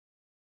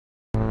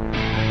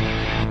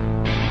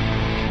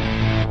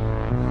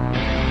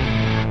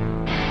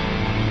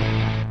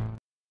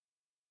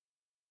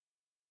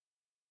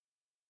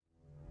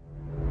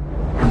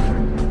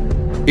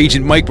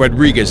Agent Mike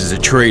Rodriguez is a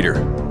traitor.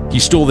 He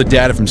stole the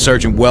data from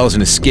Sergeant Wells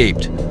and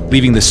escaped,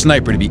 leaving the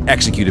sniper to be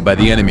executed by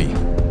the enemy.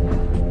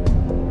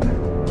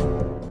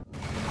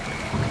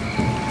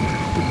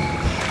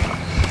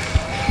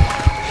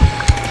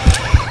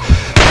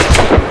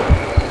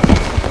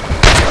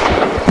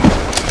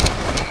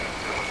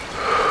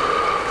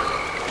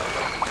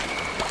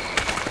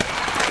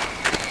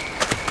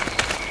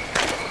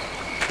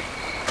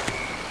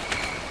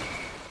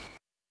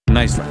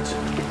 Nice, friends.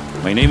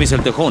 My name is El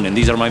Tejon, and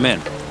these are my men.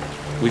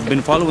 We've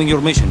been following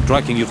your mission,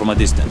 tracking you from a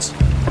distance.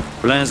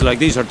 Plans like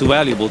these are too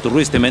valuable to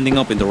risk them ending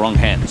up in the wrong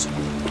hands.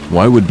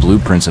 Why would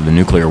blueprints of a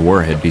nuclear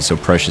warhead be so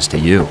precious to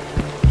you?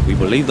 We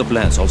believe the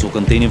plans also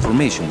contain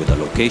information with the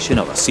location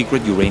of a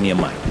secret uranium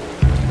mine.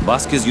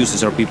 Vasquez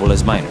uses our people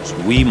as miners.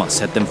 We must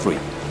set them free.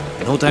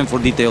 No time for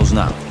details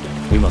now.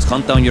 We must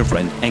hunt down your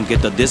friend and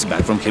get the disc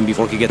back from him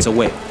before he gets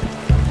away.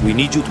 We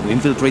need you to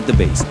infiltrate the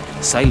base,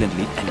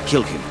 silently, and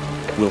kill him.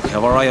 We'll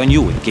have our eye on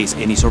you in case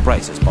any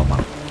surprises pop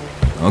up.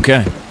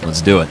 Okay,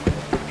 let's do it.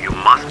 You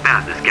must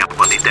pass the scan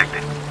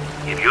undetected.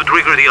 If you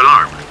trigger the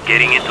alarm,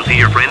 getting in to see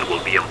your friend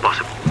will be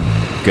impossible.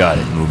 Got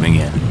it, moving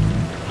in.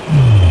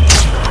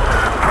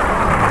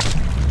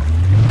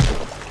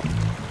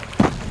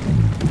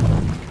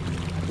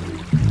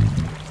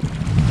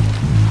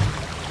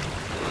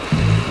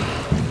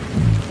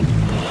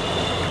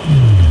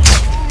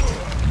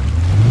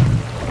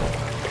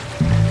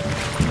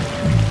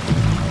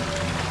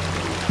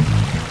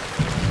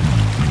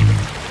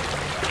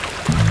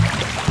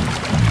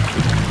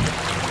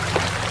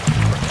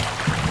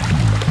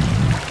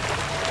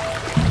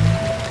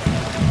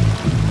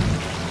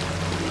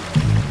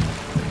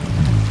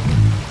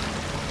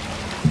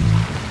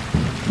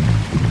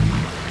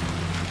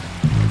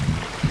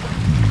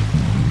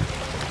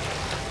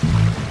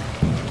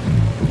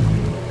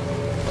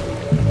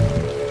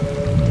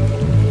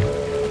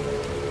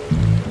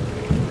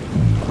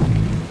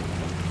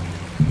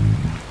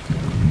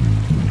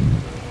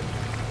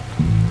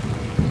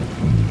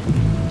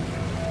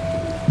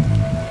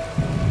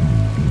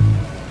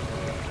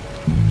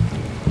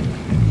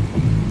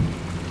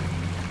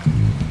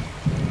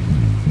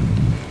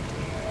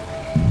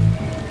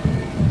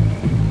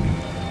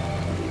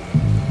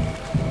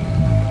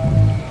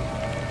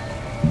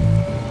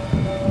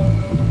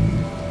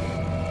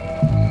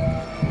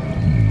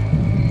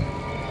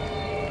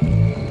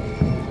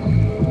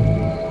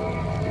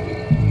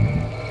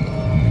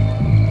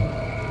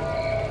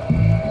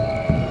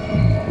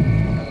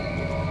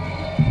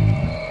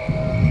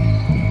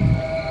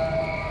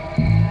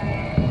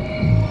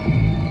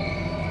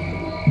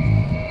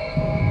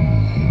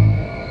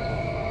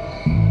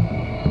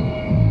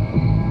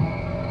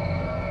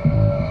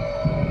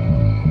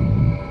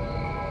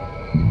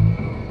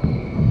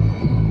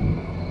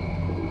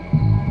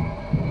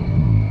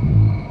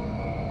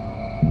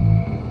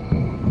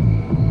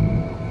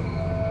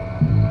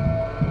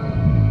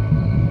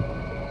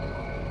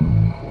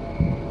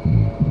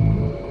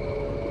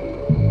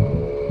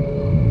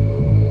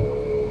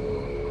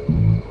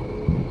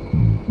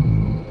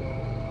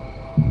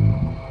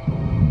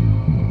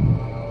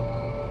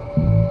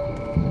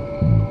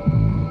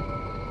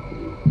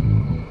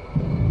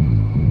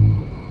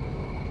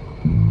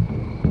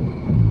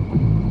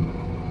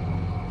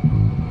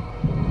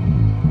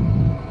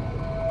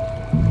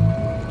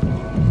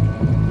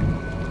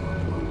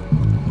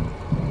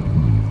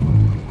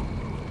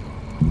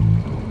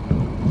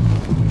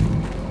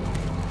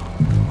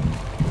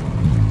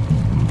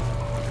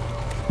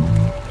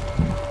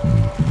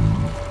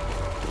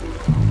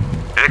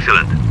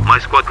 Excellent. My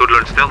squad could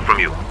learn stealth from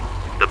you.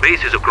 The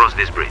base is across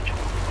this bridge.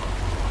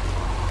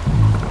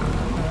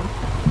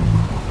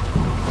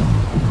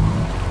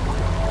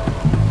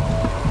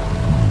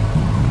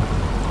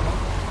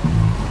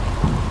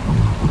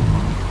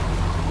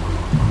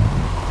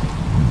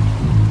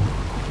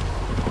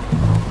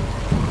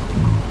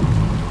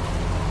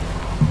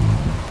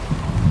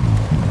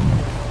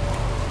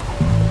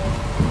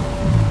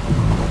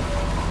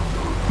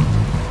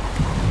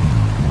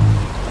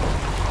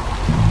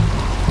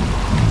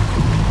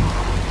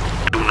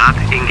 Do not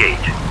engage.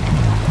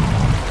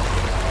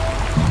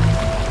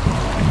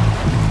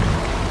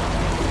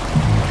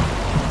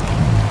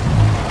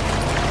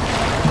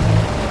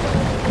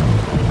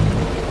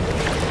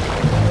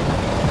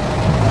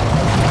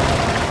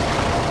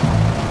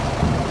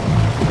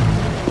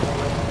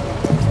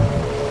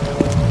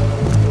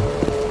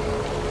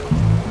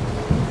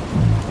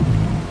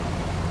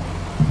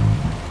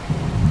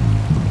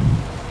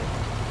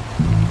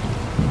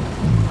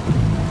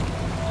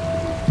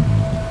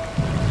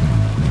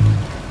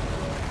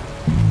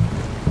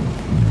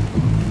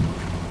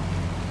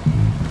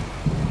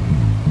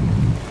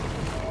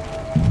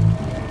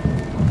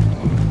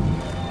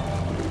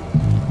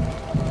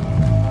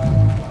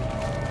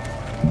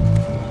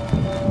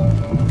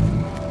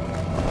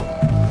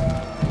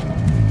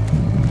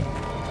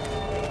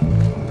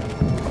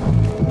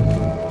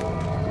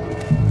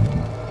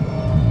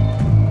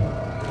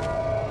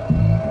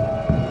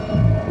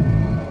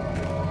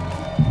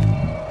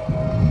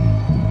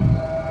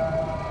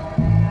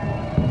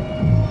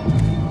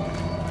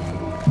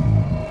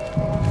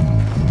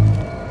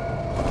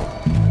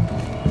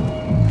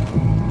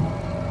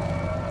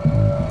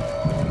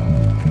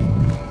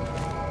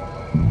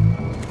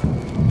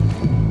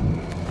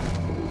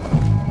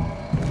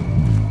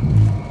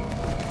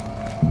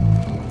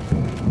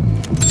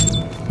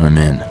 I'm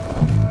in.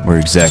 Where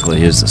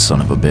exactly is the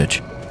son of a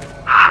bitch?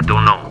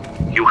 Don't know.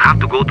 You have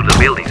to go to the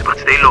buildings, but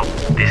stay low.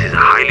 This is a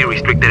highly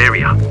restricted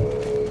area.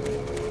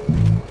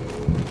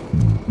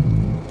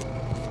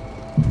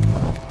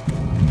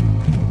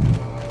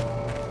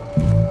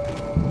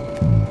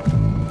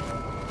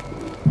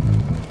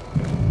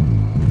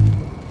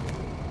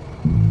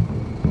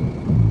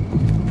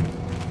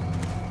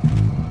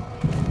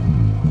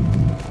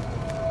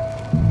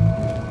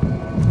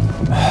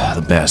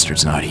 The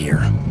bastard's not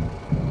here.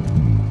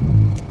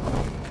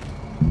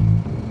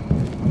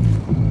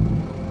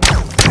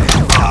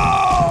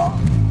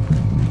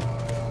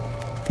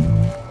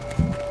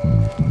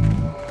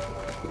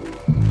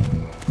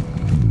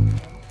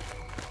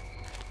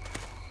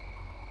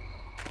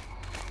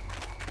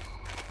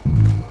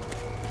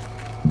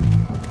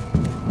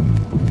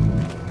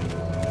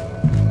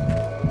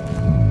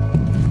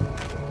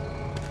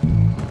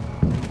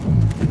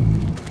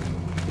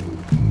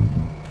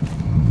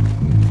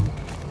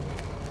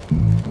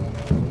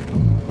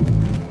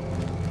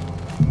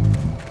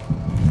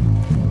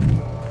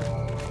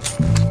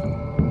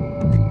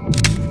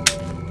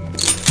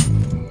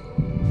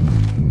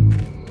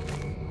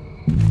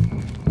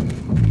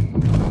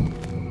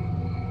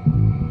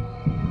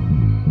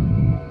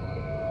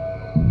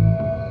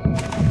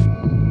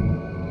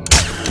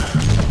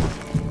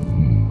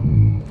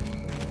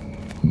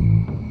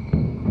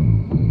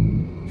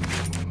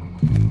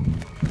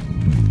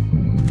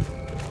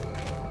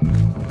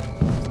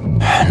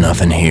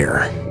 Nothing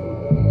here.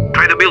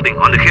 Try the building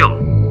on the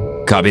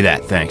hill. Copy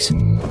that, thanks.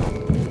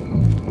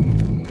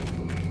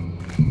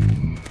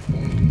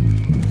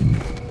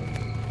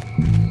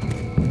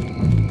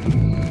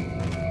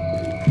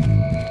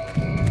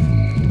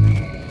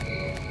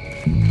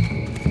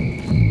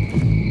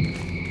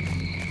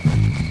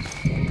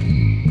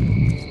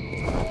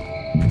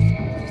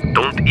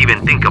 Don't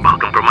even think about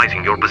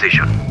compromising your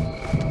position.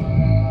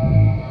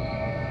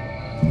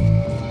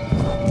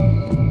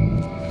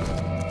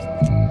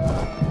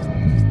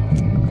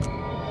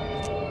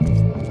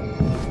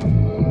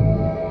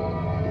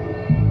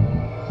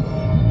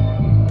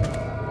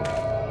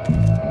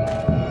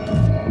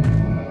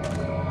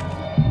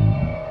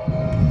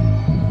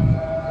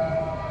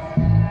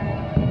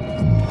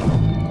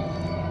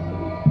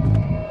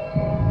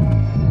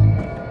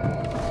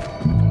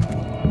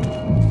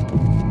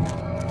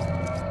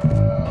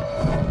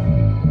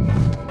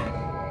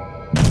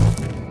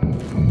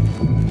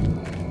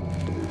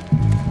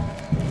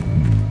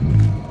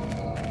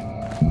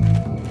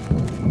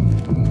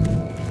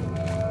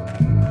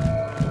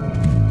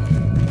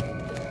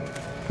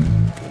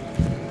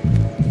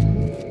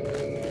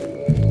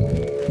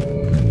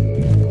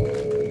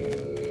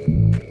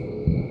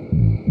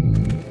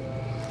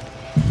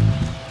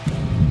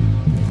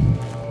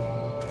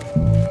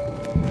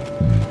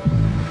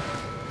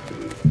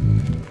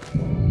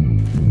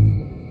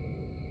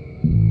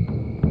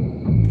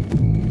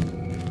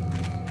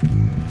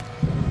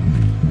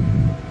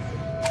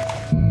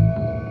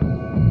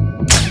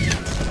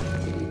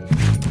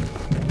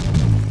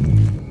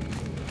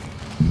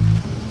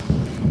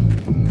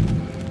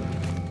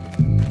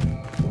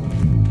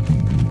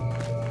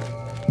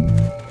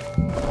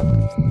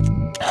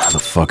 The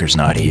fucker's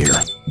not here.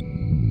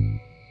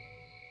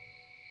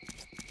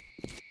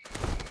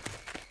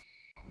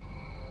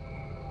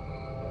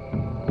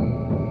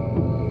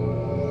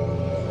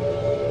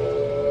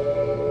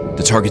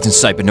 The target's in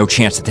sight, but no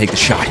chance to take the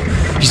shot.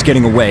 He's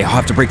getting away. I'll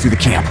have to break through the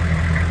camp.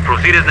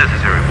 Proceed as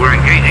necessary. We're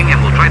engaging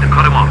and we'll try to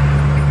cut him off.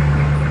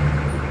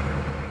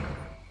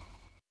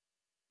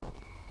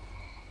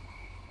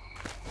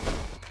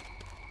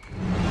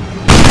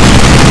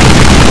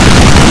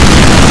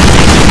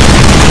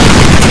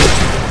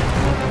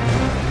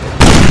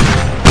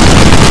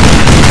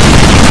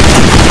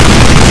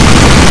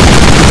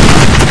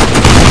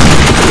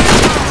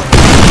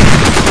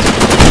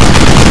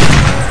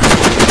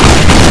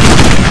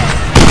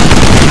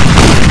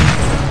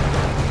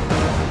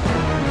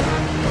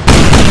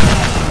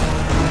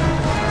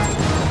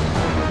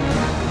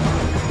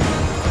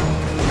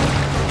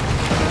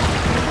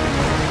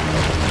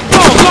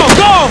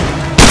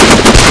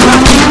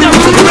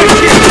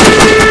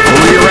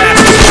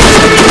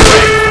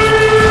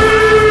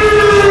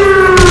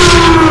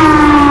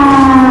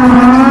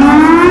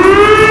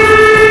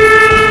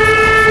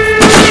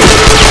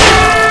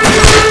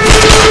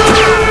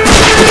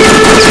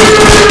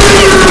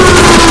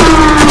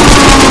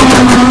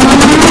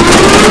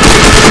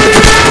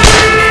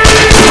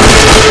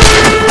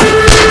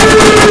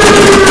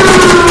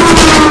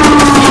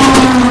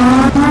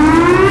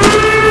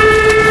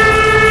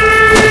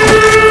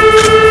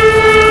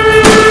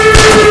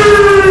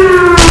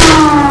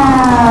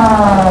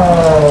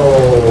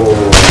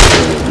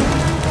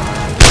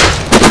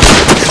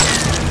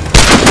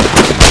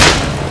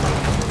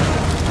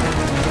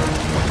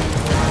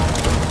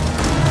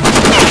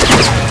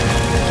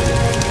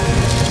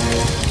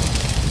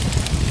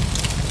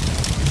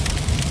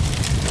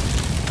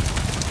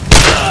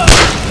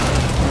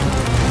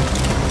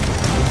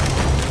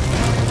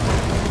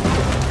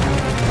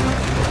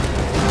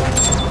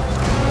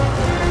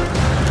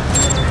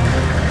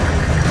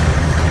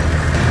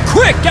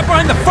 Get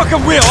behind the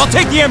fucking wheel! I'll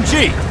take the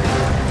MG!